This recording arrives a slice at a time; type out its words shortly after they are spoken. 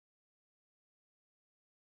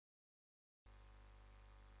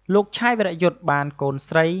លោកឆាយវរយុទ្ធបានកូន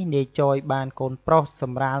ស្រីនាយចយបានកូនប្រុសស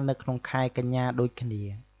ម្រាលនៅក្នុងខែកញ្ញាដូចគ្នា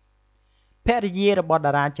ភរិយារបស់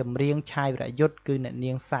តារាចម្រៀងឆាយវរយុទ្ធគឺអ្នក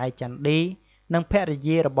នាងសាយចន្ទឌីនិងភរិ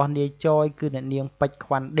យារបស់នាយចយគឺអ្នកនាងពេជ្រខ្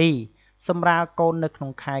វាន់ឌីសម្រាលកូននៅក្នុ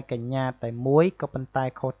ងខែកញ្ញាតែមួយក៏ប៉ុន្តែ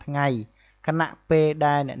ខុសថ្ងៃខណៈពេល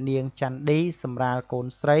ដែលអ្នកនាងចន្ទឌីសម្រាលកូន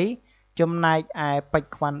ស្រីចំណែកឯពេជ្រ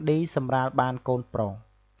ខ្វាន់ឌីសម្រាលបានកូនប្រុស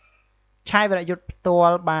ឆាយវរយុទ្ធផ្ទា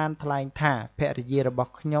ល់បានថ្លែងថាភរិយារប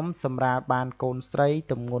ស់ខ្ញុំសម្រាលបានកូនស្រី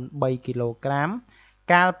ទម្ងន់3គីឡូក្រាម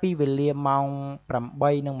កាលពីវេលាម៉ោង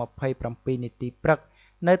 8:27 នាទីព្រឹក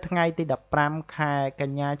នៅថ្ងៃទី15ខែក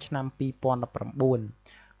ញ្ញាឆ្នាំ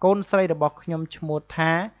2019កូនស្រីរបស់ខ្ញុំឈ្មោះ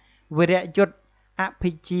ថាវិរយុទ្ធអ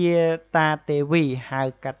ភិជាតាទេវីហៅ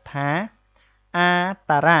កាត់ថាអា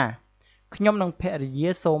តារាខ្ញុំនិងភរិយា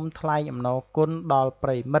សូមថ្លែងអំណរគុណដល់ប្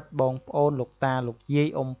រិមិត្តបងប្អូនលោកតាលោកយាយ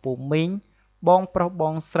អ៊ំពូមីងបងប្រុសប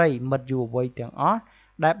ងស្រីមិត្តយុវវ័យទាំងអស់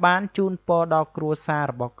ដែលបានជូនពរដល់គ្រួសារ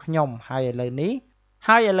របស់ខ្ញុំហើយឥឡូវ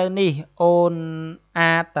នេះអូន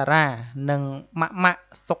អាតារានិងម៉ាក់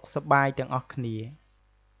សុខសប្បាយទាំងអស់គ្នា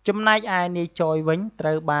ចំណែកឯនាយចយវិញត្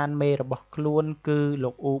រូវបានមេរបស់ខ្លួនគឺលោ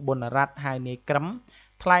កអ៊ូប៊ុនរ៉ាត់ហៅនាយក្រឹម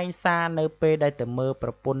ថ្លែងសារនៅពេលដែលទៅមើលប្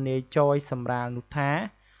រពន្ធនាយចយសម្រាលនោះថា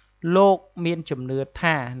លោកមានជំនឿ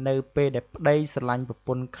ថានៅពេលដែលប្តីស្រឡាញ់ប្រព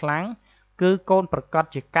ន្ធខ្លាំងគឺកូនប្រកាស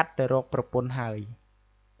ជាកាត់ទៅរកប្រពន្ធហើយ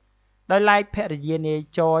ដោយឡែកភរិយានាយ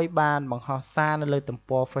ចយបានបង្ហោះសារនៅលើទំ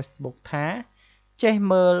ព័រ Facebook ថាចេះ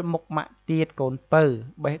មើលមុខម៉ាក់ទៀតកូនពៅ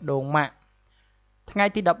បេះដូងម៉ាក់ថ្ងៃ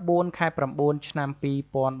ទី14ខែ9ឆ្នាំ2019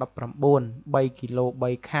 3គីឡូ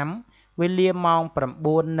3ខាំវេលាម៉ោង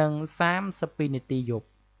 9:32 នាទីយប់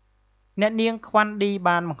អ្នកនាងខ្វាន់ឌី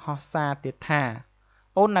បានបង្ហោះសារទៀតថា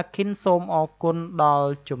អូនណាខិនសូមអរគុណដល់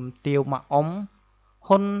ជំទាវម៉ាក់អ៊ំ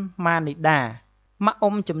ហ៊ុនម៉ានីដាម៉ាក់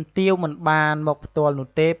អ៊ំជំទាវមិនបានមកផ្ទាល់នោះ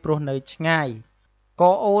ទេព្រោះនៅឆ្ងាយ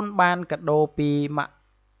ក៏អូនបានកាដូពីម៉ាក់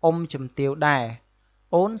អ៊ំជំទាវដែរ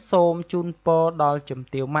អូនសូមជូនពរដល់ជំ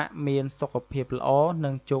ទាវម៉ាក់មានសុខភាពល្អនិ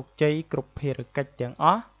ងជោគជ័យគ្រប់ភារកិច្ចទាំងអ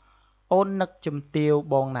ស់អូននឹកជំទាវ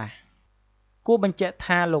បងណាស់គួរបញ្ជាក់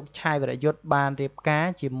ថាលោកឆាយវរយុទ្ធបានរៀបការ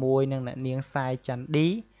ជាមួយនឹងអ្នកនាងសាយចន្ទឌី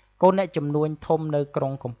កូនអ្នកចំនួនធំនៅក្រុ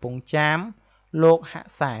ងកំពង់ចាមលោកហា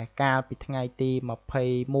ក់សែកាលពីថ្ងៃទី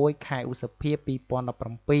21ខែឧសភា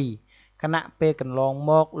2017ខណៈពេលកន្លង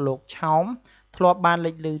មកលោកឆោមធ្លាប់បាន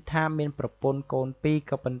លេចឮថាមានប្រពន្ធកូនពីរ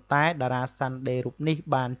ក៏ប៉ុន្តែតារាសាន់ដេរូបនេះ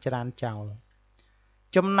បានច្រានចោល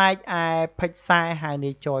ចំណែកឯភិចសែហៅ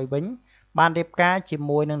នាយចយវិញបានរៀបការជា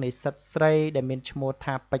មួយនឹងនិស្សិតស្រីដែលមានឈ្មោះ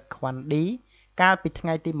ថាពេជ្រខ្វាន់ឌីកាលពីថ្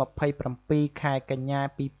ងៃទី27ខែកញ្ញា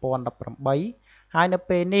2018ហើយនៅ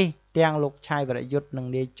ពេលនេះទាំងលោកឆាយវរយុទ្ធនិង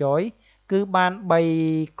នាយចយគឺបាន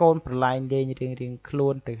3កូនប្រឡែងលេងរៀងៗខ្លួ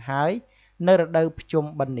នទៅហើយនៅរដូវភ្ជុំ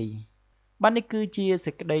បិណ្ឌនេះគឺជា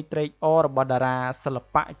សេចក្តីត្រេកអររបស់តារាសិល្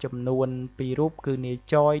បៈចំនួន2រូបគឺនាយ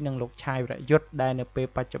ចយនិងលោកឆាយវរយុទ្ធដែលនៅពេល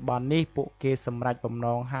បច្ចុប្បន្ននេះពួកគេសម្រេចបំណ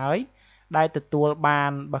ងហើយដែលទទួលបា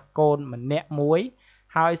នបេះកូនម្នាក់មួយ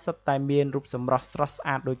ហើយសុទ្ធតែមានរូបសម្រស់ស្រស់ស្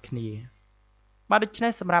អាតដូចគ្នាបាទដូច្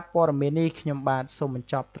នេះសម្រាប់ព័ត៌មាននេះខ្ញុំបាទសូមបញ្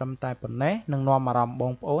ចប់ត្រឹមតែប៉ុណ្ណេះនឹងនាំអារម្មណ៍ប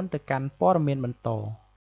ងប្អូនទៅកាន់ព័ត៌មានបន្ត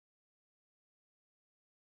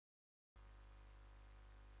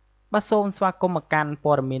បាទសូមស្វាគមន៍មកកាន់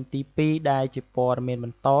ព័ត៌មានទី2ដែលជាព័ត៌មានប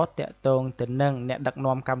ន្តតាក់ទងទៅនឹងអ្នកដឹក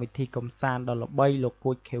នាំកម្មវិធីកំសាន្តដ៏ល្បីលោក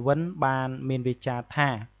ពូចខេវិនបានមានវាចាថា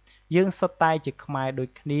យើងសុទ្ធតែជាខ្មែរដូច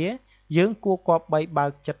គ្នាយើងគួរគប្បីបើ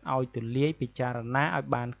កចិត្តឲ្យទូលាយពិចារណាឲ្យ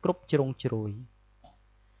បានគ្រប់ជ្រុងជ្រោយ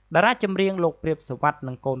តារាចម្រៀងលោកព្រាបសុវត្ថិ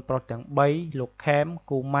និងកូនប្រុសទាំង3លោកខេម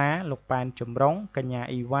គូម៉ាលោកប៉ែនចម្រុងកញ្ញា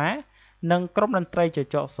អ៊ីវ៉ានិងក្រុមតន្ត្រីច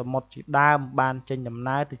ចកសមុទ្រជាដើមបានចេញដំ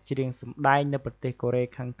ណើរទៅច្រៀងសម្ដែងនៅប្រទេសកូរ៉េ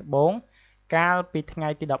ខាងត្បូងកាលពីថ្ងៃ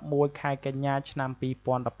ទី11ខែកញ្ញាឆ្នាំ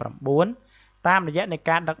2019តាមរយៈនៃ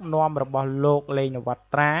ការដឹកនាំរបស់លោកលេងនវ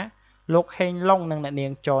ត្រាលោកហេងឡុងនិងអ្នកនា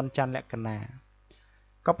ងចនច័ន្ទលក្ខណា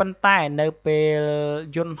ក៏ប៉ុន្តែនៅពេល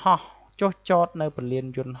យន្តហោះចុះចតនៅពលាន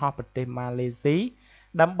យន្តហោះប្រទេសម៉ាឡេស៊ី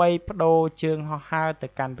ដើម្បីបដូរជើងហោះហើរទៅ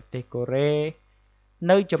កាន់ប្រទេសកូរ៉េ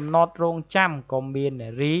នៅចំណតរងចាំក៏មាន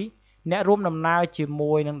នារីអ្នករួមដំណើរជា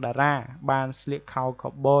មួយនឹងតារាបានស្លៀកខោខូ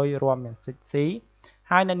វប៊យរួមយ៉ាងសិចស៊ី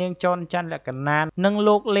ហើយអ្នកនាងចនច័ន្ទលក្ខណានិង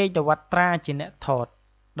លោកលេងនវត្រាជាអ្នកថត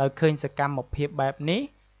ដោយឃើញសកម្មភាពបែបនេះ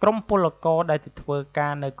ក្រុមពលករដែលទៅធ្វើកា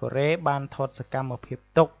រនៅកូរ៉េបានថតសកម្មភាព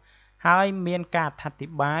ទុកហើយមានការអធិ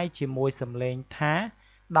ប្បាយជាមួយសំឡេងថា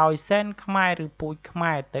ដោយសែនខ្មែរឬពូជខ្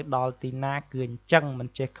មែរទៅដល់ទីណាគឺអញ្ចឹងមិន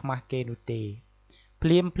ចេះខ្មាស់គេនោះទេភ្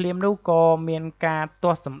លាមនោះក៏មានការ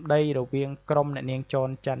ទាស់សម្ដីរវាងក្រុមអ្នកនាងចន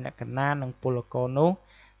ច័ន្ទលក្ខណានិងពលករនោះ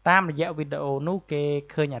តាមរយៈវីដេអូនោះគេ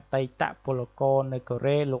ឃើញអតីតពលករនៅកូ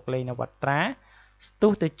រ៉េលោកលេងនវត្រាស្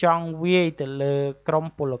ទុះទៅចង់វាយទៅលើក្រុម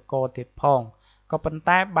ពលករទៀតផង ក៏ប៉ុន្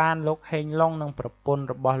តែបានលោកហេងឡុងនិងប្រពន្ធ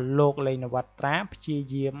របស់លោកលេងនវត្រាព្យា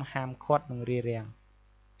យាមហាមឃាត់និងរារាំង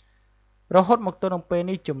រហូតមកទល់នឹងពេល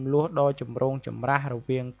នេះចំនួនដ៏ចម្រូងចម្រាសរ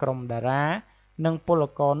វាងក្រុមតារានិងពល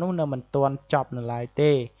ករនោះនៅមិនទាន់ចប់នៅឡើយ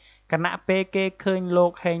ទេគណៈពេលគេឃើញលោ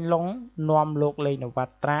កហេងឡុងនាំលោកលេងនវ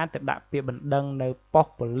ត្រាទៅដាក់ពាក្យបណ្ដឹងនៅប៉ុស្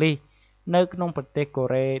តិ៍ប៉ូលីសនៅក្នុងប្រទេសកូ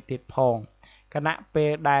រ៉េទៀតផងគណៈពេ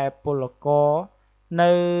លដែលពលករ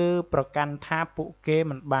នៅប្រកាន់ថាពួកគេ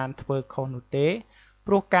មិនបានធ្វើខុសនោះទេ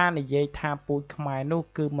ព្រោះការនិយាយថាពូជខ្មែរនោះ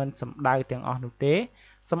គឺមិនសំដៅទាំងអស់នោះទេ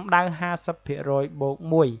សំដៅ 50% បូក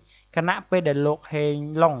 1 គណៈពេលដែលលោកហេង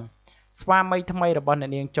ឡុងស្វាមីថ្មីរបស់អ្នក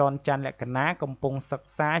នាងចនច័ន្ទលក្ខណាកំពុងសិ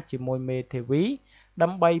ក្សាជាមួយមេធាវីដើ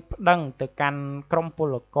ម្បីប្តឹងទៅកាន់ក្រុមព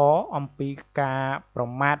លករអំពីការប្រ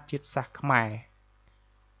មាថជាតិសាសន៍ខ្មែរ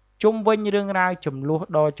ជុំវិញរឿងរ៉ាវចំនួន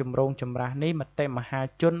ដ៏ចម្រូងចម្រាសនេះមតិមហា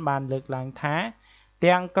ជនបានលើកឡើងថា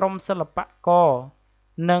ទាំងក្រុមសិល្បករ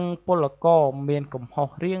និងពលករមានកំហុស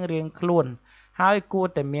រៀងៗខ្លួនហើយគួរ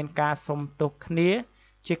តែមានការសុំទោសគ្នា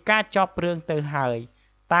ជាការចប់រឿងទៅហើយ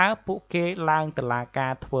តើពួកគេឡើងតុលាកា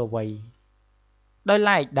រធ្វើអ្វីដោយ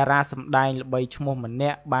ឡែកតារាសម្ដែងល្បីឈ្មោះម្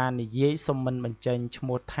នាក់បាននិយាយសុំមិនបញ្ចេញឈ្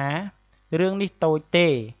មោះថារឿងនេះតូចទេ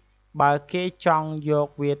បើគេចង់យក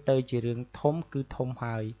វាទៅជារឿងធំគឺធំ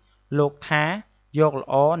ហើយលោកថាយកល្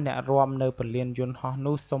អអ្នករាំនៅពលានយន្តហោះ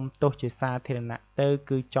នោះសុំទោសជាសាធារណៈទៅ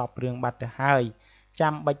គឺចប់រឿងបាត់ទៅហើយ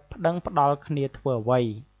ចាំបាច់ប្តឹងផ្ដាល់គ្នាធ្វើអ្វី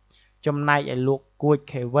ចំណែកឯលោកគួច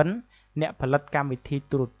ខេវិនអ្នកផលិតកម្មវិធី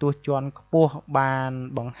ទូរទស្សន៍ជាន់ខ្ពស់បាន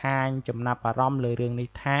បង្ហាញចំណាប់អារម្មណ៍លើរឿងនេះ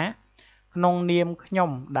ថាក្នុងនាមខ្ញុំ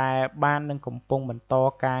ដែលបាននឹងកំពុងបន្ត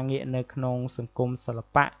ការងារនៅក្នុងសង្គមសិល្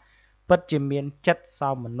បៈពិតជាមានចិត្តសោ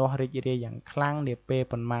មនស្សរីករាយយ៉ាងខ្លាំងនាពេល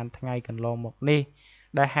ប៉ុន្មានថ្ងៃកន្លងមកនេះ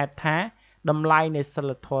ដែលហេតុថាតម្លៃនៃសី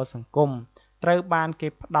លធម៌សង្គមត្រូវបានគេ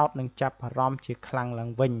ផ្ដោតនិងចាប់អារម្មណ៍ជាខ្លាំងឡើ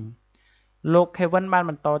ងវិញលោកខេវិនបាន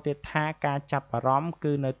បន្តទៀតថាការចាប់អារម្មណ៍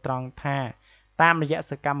គឺនៅត្រង់ថាតាមរយៈ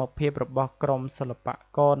សកម្មភាពរបស់ក្រុមសិល្ប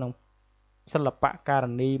ករនិងសិល្បករ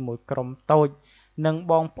នីមួយក្រុមតូចនិង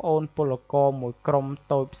បងប្អូនពលករមួយក្រុម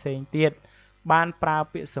តូចផ្សេងទៀតបានប្រើ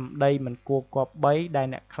ពាក្យសម្ដីមិនគួរគប្បីដែល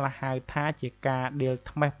អ្នកខ្លះហៅថាជាការដៀល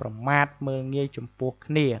ថ្មេះប្រមាថមើលងាយចំពោះ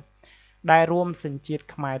គ្នាដែលរួមសញ្ជាតិ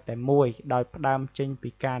ខ្មែរតែមួយដោយផ្ដើមចេញពី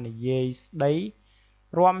ការនិយាយស្ដី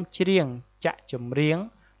រាំច្រៀងចាក់ចម្រៀង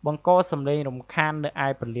បង្កសំឡេងរំខាននៅឯ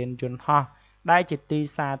ពលានយន្តហោះដែលជាទី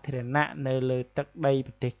សាធារណៈនៅលើទឹកដី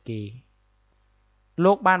ប្រទេសគេ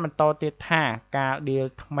លោកបានបន្តទៀតថាការដៀល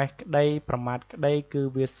ថ្មេះក្តីប្រមាថក្តីគឺ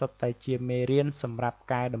វាសុទ្ធតែជាមេរៀនសម្រាប់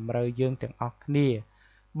កែតម្រូវយើងទាំងអស់គ្នា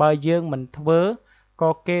បើយើងមិនធ្វើ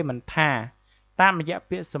ក៏គេមិនថាតាមរយៈ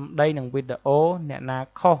ពាក្យសម្ដីនិងវីដេអូអ្នកណា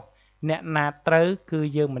ខុសអ្នកណាត្រូវគឺ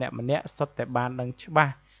យើងម្នាក់ៗសុទ្ធតែបានដឹងច្បា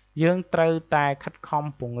ស់យើងត្រូវតែខិតខំ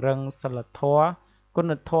ពង្រឹងសីលធម៌គុ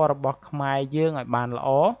ណធម៌របស់ខ្មែរយើងឲ្យបានល្អ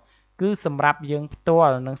គឺសម្រាប់យើងផ្ទា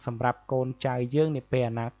ល់និងសម្រាប់កូនចៅយើងនាពេល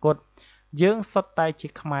អនាគតយើងសុទ្ធតែជា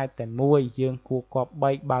ខ្មែរតែមួយយើងគួរគប្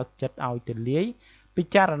បីបើកចិត្តឲ្យទូលាយពិ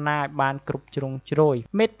ចារណាឲ្យបានគ្រប់ជ្រុងជ្រោយ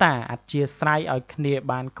មេត្តាអធ្យាស្រ័យឲ្យគ្នា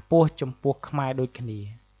បានខ្ពស់ចំពោះខ្មែរដូចគ្នា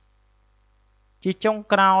ជាចុង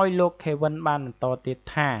ក្រោយលោកខេវិនបានបន្តទៀត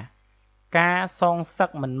ថាការសងសឹក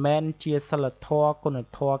មិនមែនជាសិលធម៌គុណ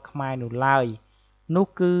ធម៌ខ្មែរនោះឡើយនោះ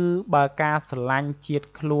គឺបើការស្រឡាញ់ជាតិ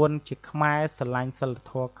ខ្លួនជាខ្មែរស្រឡាញ់សិល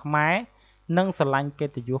ធម៌ខ្មែរនិងស្រឡាញ់កិ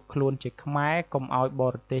ត្តិយសខ្លួនជាខ្មែរកុំឲ្យប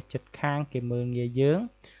រទេសជិតខាងគេមើលងាយយើង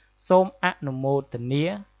សូមអនុមោទនា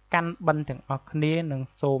កាន់បិណ្ឌទាំងអស់គ្នានិង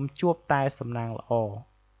សូមជួបតែសំណាងល្អ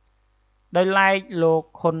ដោយឡែកលោក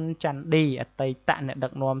ខុនច័ន្ទឌីអតីតអ្នកដឹ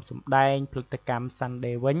កនាំសម្ដែងផលិតកម្ម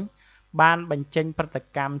Sunday វិញបានបញ្ចេញប្រតិ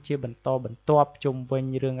កម្មជាបន្តបន្ទាប់ជុំវិញ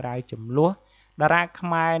រឿងរ៉ាវចំនួនតារាខ្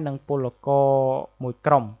មែរនិងពលករមួយ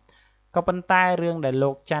ក្រុមក៏ប៉ុន្តែរឿងដែលលោ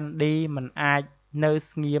កច័ន្ទឌីមិនអាចនៅ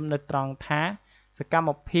ស្ងៀមនៅត្រង់ថាសកម្ម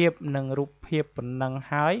ភាពនិងរូបភាពប៉ុណ្ណឹង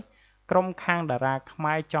ហើយក្រុមខាងតារាខ្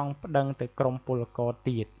មែរចង់ប្តឹងទៅក្រុមពលករ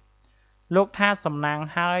ទៀតលោកថាសំណាង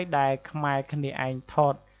ហើយដែលខ្មែរគ្នាឯងថ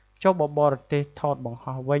តចុះបរទេសថតបង្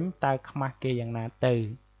ហោះវិញតើខ្មាស់គេយ៉ាងណាទៅ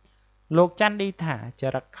លោកច័ន្ទឌីថាច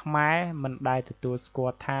រិតខ្មែរមិនដែលទទួលស្គា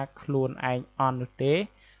ល់ថាខ្លួនឯងអន់នោះទេ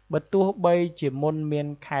បើទោះបីជាមុនមាន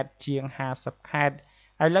ខេត្តជាង50ខេត្ត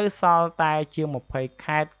ឥឡូវសល់តែជាង20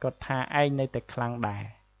ខេត្តក៏ថាឯងនៅតែខ្លាំងដែរ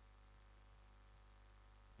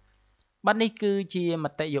បាទនេះគឺជាម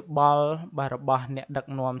តិយោបល់របស់អ្នកដឹក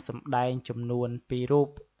នាំសម្ដែងចំនួន2រូប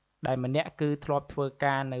ដែលម្នាក់គឺធ្លាប់ធ្វើ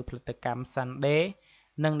ការនៅផលិតកម្ម Sunday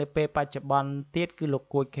និងនៅពេលបច្ចុប្បន្នទៀតគឺលោក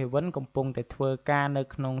គួចខេវិនកំពុងតែធ្វើការនៅ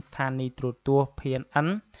ក្នុងស្ថានីយ៍ទូរទស្សន៍ PNN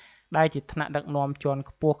ដែលជាថ្នាក់ដឹកនាំជាន់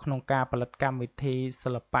ខ្ពស់ក្នុងការផលិតកម្មវិធីសិ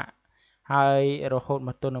ល្បៈហើយរហូតម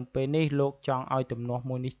កទល់នឹងពេលនេះលោកចង់ឲ្យទំនាស់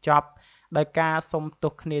មួយនេះចប់ដោយការសុំទោ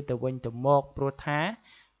សគ្នាទៅវិញទៅមកព្រោះថា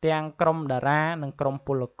ទាំងក្រុមតារានិងក្រុមព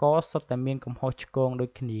លករសុទ្ធតែមានកំហុសឆ្គងដូច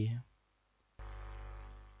គ្នា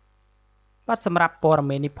បាទសម្រាប់ព័ត៌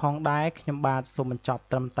មាននេះផងដែរខ្ញុំបាទសូមបញ្ចប់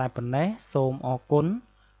ត្រឹមតែប៉ុណ្ណេះសូមអរគុណ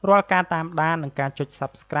រាល់ការតាមដាននិងការចុច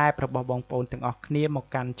Subscribe របស់បងប្អូនទាំងអស់គ្នាមក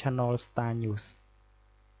កាន់ Channel StarNews